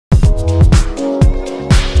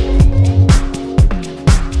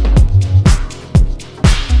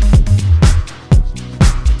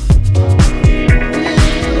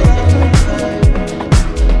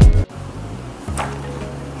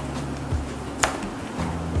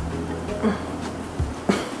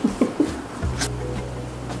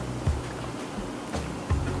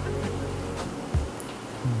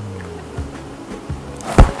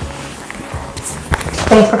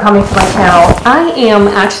for coming to my channel. I am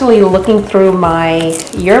actually looking through my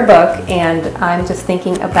yearbook and I'm just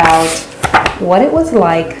thinking about what it was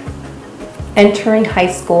like entering high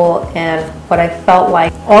school and what I felt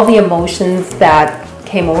like, all the emotions that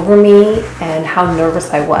came over me and how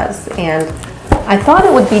nervous I was. And I thought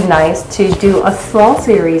it would be nice to do a small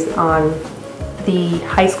series on the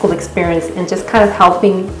high school experience and just kind of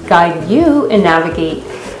helping guide you and navigate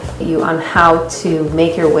you on how to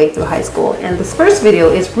make your way through high school. And this first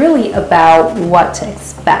video is really about what to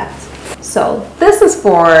expect. So this is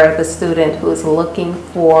for the student who is looking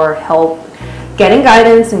for help getting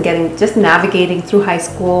guidance and just navigating through high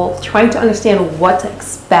school, trying to understand what to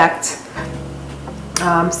expect.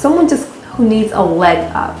 Someone just who needs a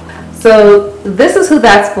leg up. So this is who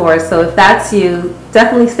that's for. So if that's you,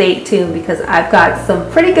 definitely stay tuned because I've got some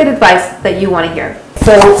pretty good advice that you want to hear.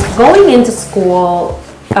 So going into school,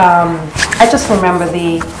 I just remember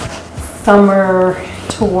the summer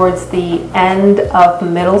towards the end of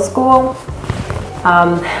middle school.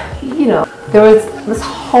 You know, there was this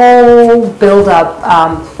whole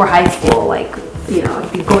build-up for high school, like, you know,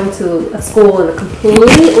 you're going to a school in a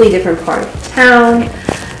completely different part of town.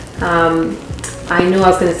 I knew I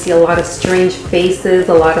was going to see a lot of strange faces,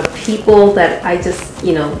 a lot of people that I just,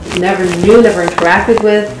 you know, never knew, never interacted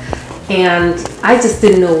with, and I just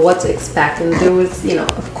didn't know what to expect. And there was, you know,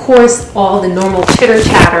 of course, all the normal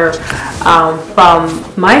chitter-chatter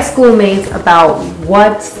from my schoolmates about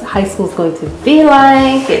what high school is going to be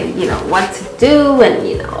like, and you know what to do, and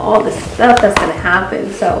you know all this stuff that's going to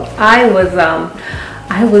happen. So I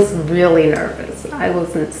was really nervous. I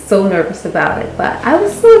wasn't so nervous about it, but I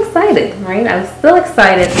was so excited, right? I was still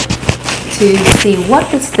excited to see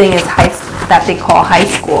what this thing is that they call high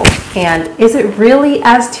school. And is it really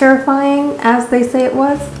as terrifying as they say it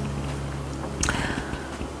was?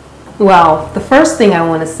 Well, the first thing I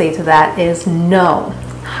want to say to that is no.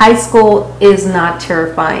 High school is not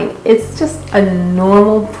terrifying. It's just a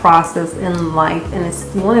normal process in life, and it's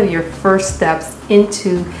one of your first steps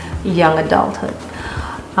into young adulthood.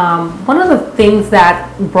 One of the things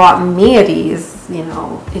that brought me at ease, you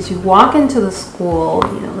know, is you walk into the school,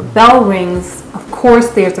 you know, the bell rings, of course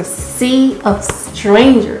there's a sea of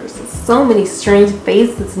strangers, so many strange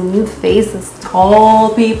faces, new faces,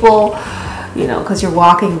 tall people, you know, because you're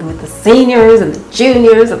walking with the seniors and the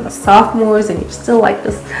juniors and the sophomores, and you're still like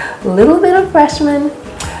this little bit of freshman.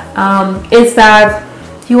 Is that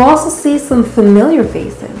you also see some familiar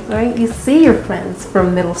faces, right? You see your friends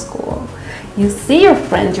from middle school. You see your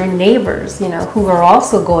friends, your neighbors, you know, who are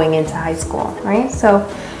also going into high school, right? So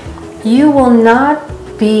you will not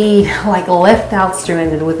be like left out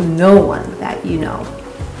stranded with no one that you know.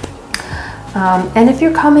 And if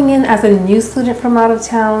you're coming in as a new student from out of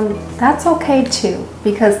town, that's okay too,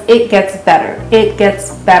 because it gets better. It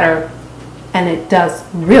gets better, and it does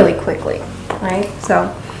really quickly, right?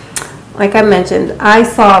 So like I mentioned, I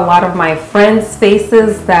saw a lot of my friends'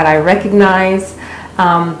 faces that I recognized.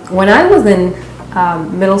 When I was in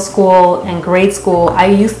middle school and grade school, I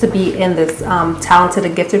used to be in this talented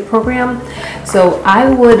and gifted program. So I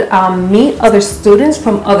would meet other students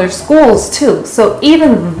from other schools too. So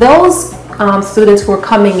even those students who were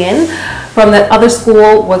coming in from that other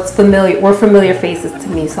school were familiar faces to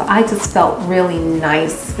me. So I just felt really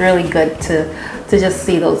nice, really good to just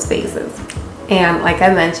see those faces. And like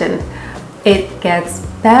I mentioned, it gets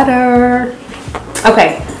better.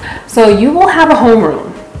 Okay. So you will have a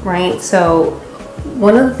homeroom, right? So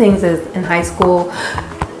one of the things is in high school,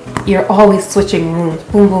 you're always switching rooms.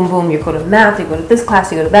 Boom, boom, boom. You go to math, you go to this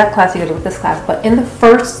class, you go to that class, you go to this class. But in the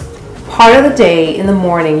first part of the day, in the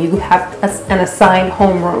morning, you have an assigned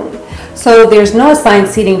homeroom. So there's no assigned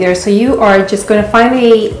seating there. So you are just going to find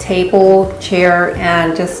a table, chair,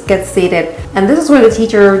 and just get seated. And this is where the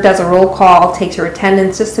teacher does a roll call, takes your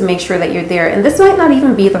attendance just to make sure that you're there. And this might not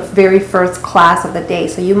even be the very first class of the day.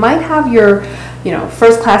 So you might have your, you know,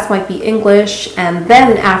 first class might be English, and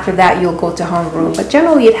then after that you'll go to homeroom. But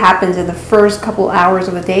generally it happens in the first couple hours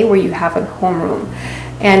of the day where you have a homeroom.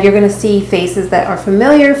 And you're going to see faces that are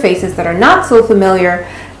familiar, faces that are not so familiar,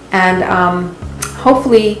 and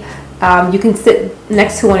hopefully you can sit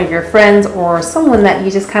next to one of your friends or someone that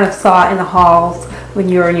you just kind of saw in the halls when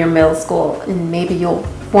you were in your middle school, and maybe you'll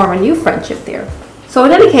form a new friendship there. So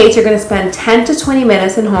in any case, you're going to spend 10 to 20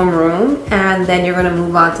 minutes in homeroom, and then you're going to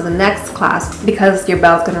move on to the next class because your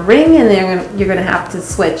bell's going to ring and then you're going to have to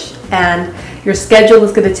switch, and your schedule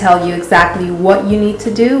is going to tell you exactly what you need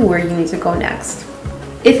to do, where you need to go next.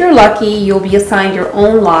 If you're lucky, you'll be assigned your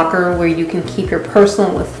own locker where you can keep your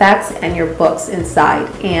personal effects and your books inside.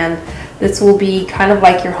 And this will be kind of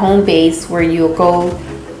like your home base where you'll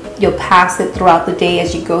pass it throughout the day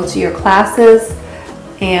as you go to your classes.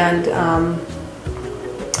 and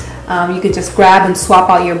you could just grab and swap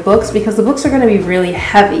out your books, because the books are going to be really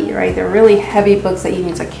heavy, right? They're really heavy books that you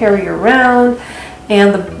need to carry around,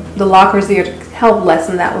 and the lockers there to help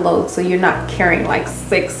lessen that load, so you're not carrying like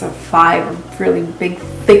 6 or 5 really big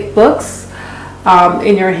thick books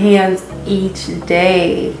in your hands each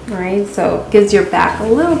day, right? So it gives your back a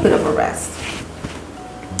little bit of a rest.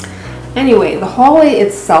 Anyway, the hallway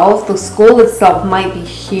itself, the school itself might be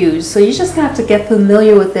huge, so you just have to get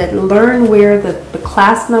familiar with it, learn where the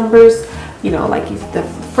class numbers, you know, like the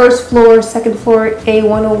first floor, second floor,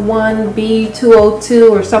 A101,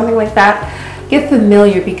 B202 or something like that. Get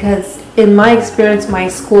familiar, because in my experience, my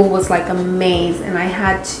school was like a maze, and I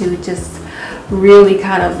had to just really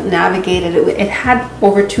kind of navigate it. It had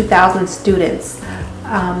over 2,000 students,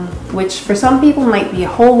 which for some people might be a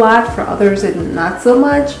whole lot, for others not so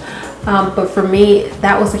much. But for me,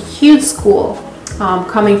 that was a huge school,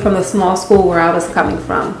 coming from the small school where I was coming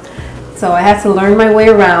from. So I had to learn my way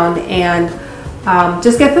around and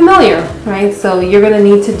just get familiar, right? So you're going to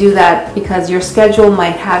need to do that, because your schedule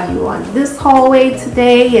might have you on this hallway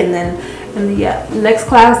today, and then in the next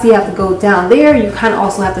class you have to go down there. You kind of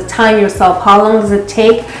also have to time yourself. How long does it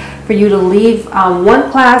take for you to leave one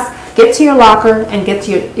class, get to your locker, and get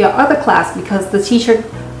to your other class, because the teacher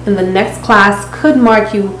in the next class could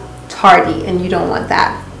mark you tardy, and you don't want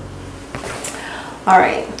that. All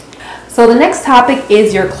right, so the next topic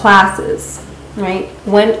is your classes, right?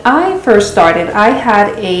 When I first started, I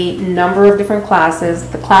had a number of different classes.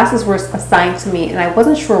 The classes were assigned to me, and I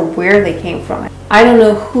wasn't sure where they came from. I don't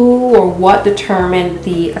know who or what determined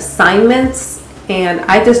the assignments, and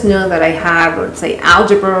I just know that I had, let's say,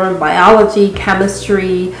 algebra, biology,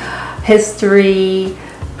 chemistry, history,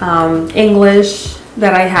 English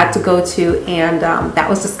that I had to go to, and that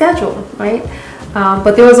was the schedule, right?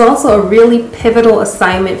 But there was also a really pivotal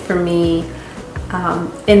assignment for me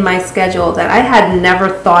in my schedule that I had never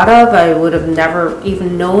thought of. I would have never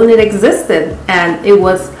even known it existed, and it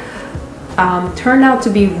was turned out to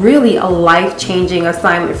be really a life-changing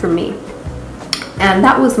assignment for me, and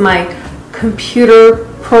that was my computer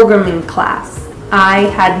programming class. I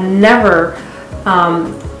had never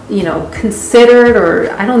you know, considered,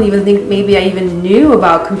 or I don't even think maybe I even knew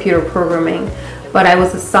about computer programming, but I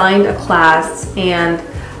was assigned a class, and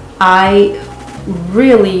I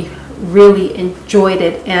really enjoyed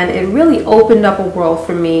it, and it really opened up a world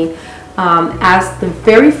for me as the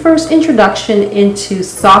very first introduction into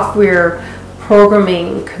software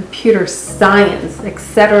programming, computer science,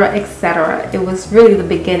 etc., etc. It was really the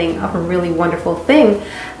beginning of a really wonderful thing,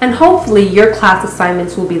 and hopefully your class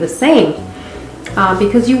assignments will be the same.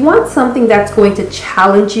 Because you want something that's going to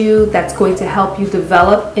challenge you, that's going to help you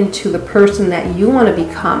develop into the person that you want to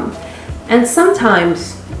become. And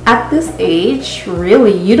sometimes at this age,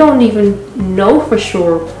 really, you don't even know for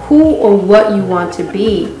sure who or what you want to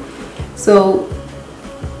be. So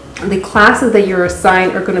the classes that you're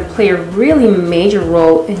assigned are going to play a really major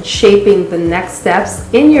role in shaping the next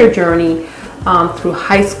steps in your journey through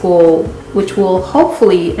high school, which will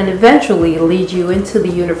hopefully and eventually lead you into the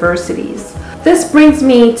universities. This brings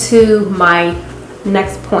me to my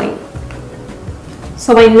next point.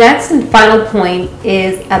 So my next and final point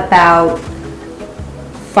is about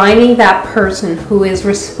finding that person who is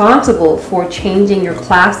responsible for changing your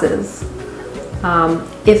classes.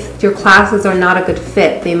 If your classes are not a good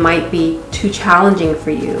fit, they might be too challenging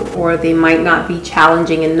for you, or they might not be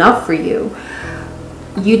challenging enough for you.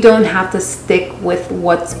 You don't have to stick with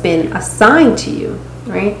what's been assigned to you,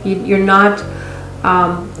 right? You're not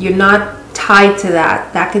tied to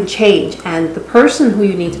that. That can change, and the person who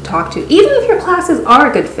you need to talk to, even if your classes are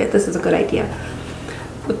a good fit, this is a good idea.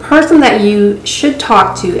 The person that you should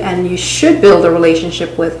talk to and you should build a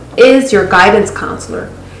relationship with is your guidance counselor.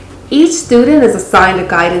 Each student is assigned a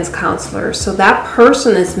guidance counselor, so that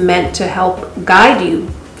person is meant to help guide you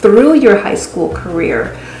through your high school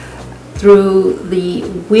career, through the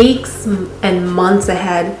weeks and months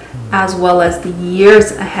ahead, as well as the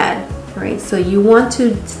years ahead. Right? So you want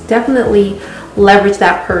to definitely leverage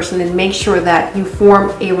that person and make sure that you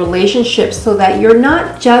form a relationship, so that you're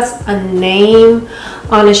not just a name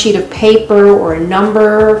on a sheet of paper or a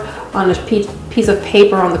number on a piece of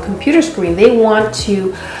paper on the computer screen. They want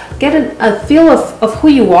to get a feel of who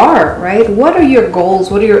you are, right? What are your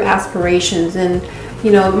goals? What are your aspirations? And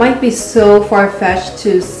you know, it might be so far-fetched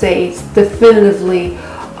to say definitively,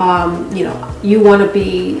 you know, you want to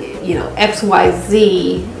be, you know,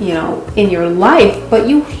 XYZ, you know, in your life, but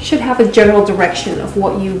you should have a general direction of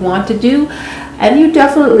what you want to do, and you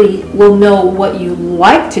definitely will know what you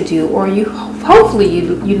like to do, or hopefully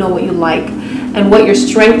you know what you like and what your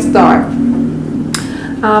strengths are.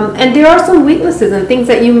 And there are some weaknesses and things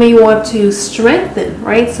that you may want to strengthen,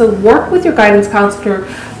 right? So work with your guidance counselor,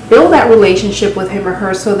 build that relationship with him or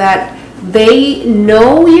her so that they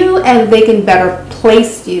know you and they can better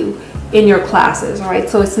place you in your classes, right?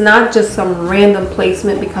 So it's not just some random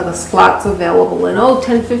placement because a slot's available and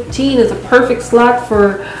 10:15 is a perfect slot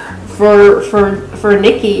for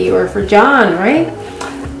Nikki or for John, right?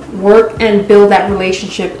 Work and build that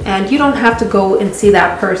relationship, and you don't have to go and see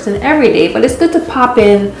that person every day, but it's good to pop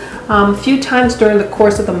in a few times during the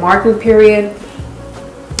course of the marking period,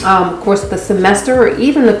 course of the semester, or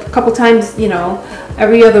even a couple times,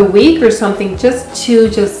 every other week or something, just to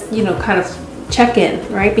kind of check in,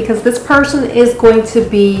 right? Because this person is going to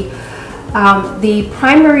be the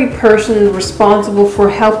primary person responsible for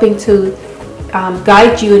helping to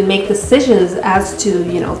guide you and make decisions as to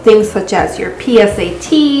things such as your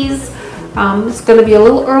PSATs. It's going to be a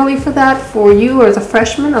little early for that for you as a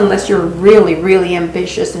freshman, unless you're really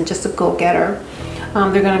ambitious and just a go-getter.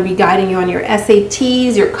 They're going to be guiding you on your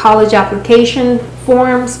SATs, your college application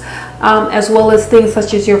forms, as well as things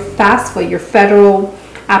such as your FAFSA, your federal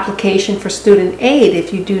application for student aid,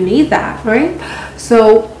 if you do need that, right?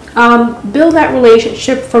 So build that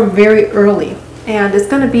relationship from very early. And it's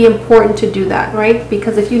going to be important to do that, right?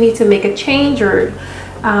 Because if you need to make a change, or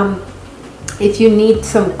if you need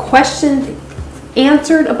some questions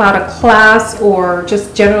answered about a class or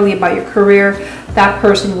just generally about your career, that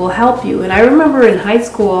person will help you. And I remember in high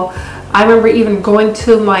school, I remember even going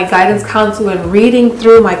to my guidance counselor and reading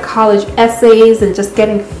through my college essays and just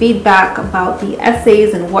getting feedback about the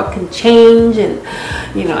essays and what can change. And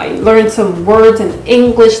I learned some words in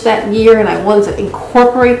English that year and I wanted to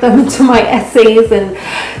incorporate them into my essays, and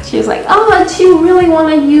she was like, "Oh, do you really want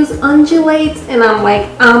to use undulates?" And I'm like,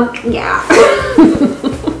 yeah.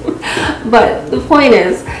 But the point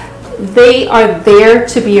is, they are there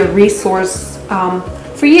to be a resource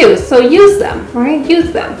for you, so use them, right?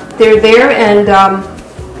 Use them. They're there, and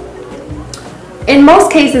in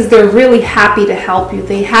most cases, they're really happy to help you.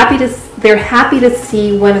 They're happy to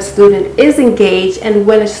see when a student is engaged and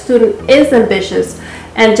when a student is ambitious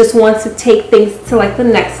and just wants to take things to like the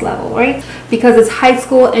next level, right? Because it's high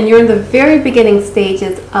school and you're in the very beginning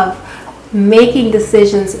stages of making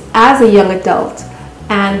decisions as a young adult.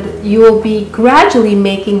 And you will be gradually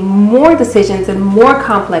making more decisions and more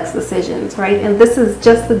complex decisions, right? And this is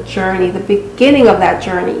just the journey, the beginning of that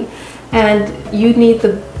journey. And you need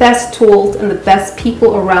the best tools and the best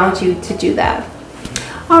people around you to do that.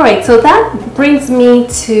 All right, so that brings me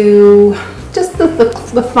to just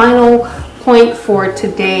the final point for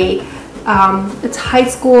today. It's high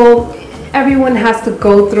school. Everyone has to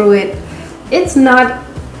go through it. It's not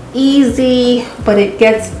easy, but it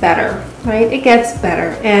gets better. Right? It gets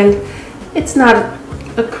better, and it's not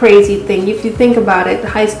a crazy thing. If you think about it,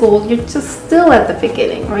 high school, you're just still at the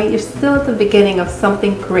beginning, right? You're still at the beginning of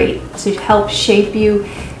something great to help shape you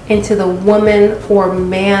into the woman or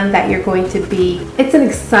man that you're going to be. It's an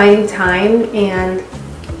exciting time, and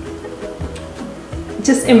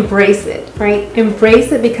just embrace it, right?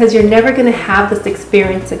 Embrace it, because you're never going to have this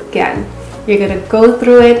experience again. You're going to go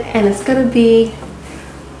through it, and it's going to be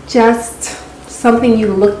just something you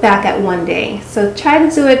look back at one day. So try to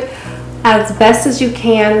do it as best as you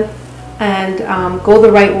can and go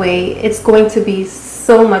the right way. It's going to be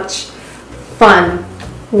so much fun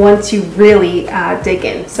once you really dig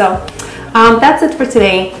in. So that's it for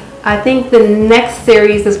today. I think the next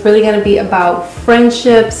series is really going to be about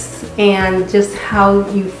friendships and just how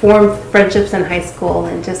you form friendships in high school,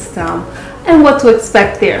 and just and what to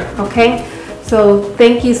expect there. Okay, so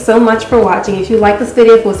thank you so much for watching. If you like this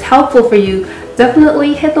video, if it was helpful for you,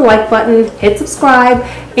 definitely hit the like button, hit subscribe,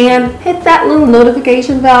 and hit that little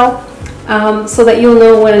notification bell so that you'll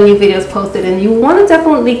know when a new video is posted. And you want to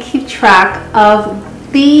definitely keep track of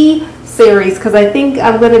the series, because I think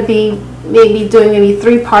I'm going to be maybe doing maybe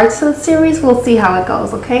 3 parts to the series. We'll see how it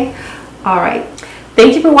goes. Okay, all right,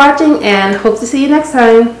 thank you for watching, and hope to see you next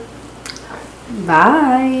time.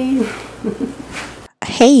 Bye.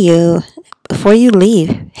 Hey you, before you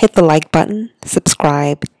leave, hit the like button,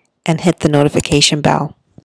 subscribe, and hit the notification bell.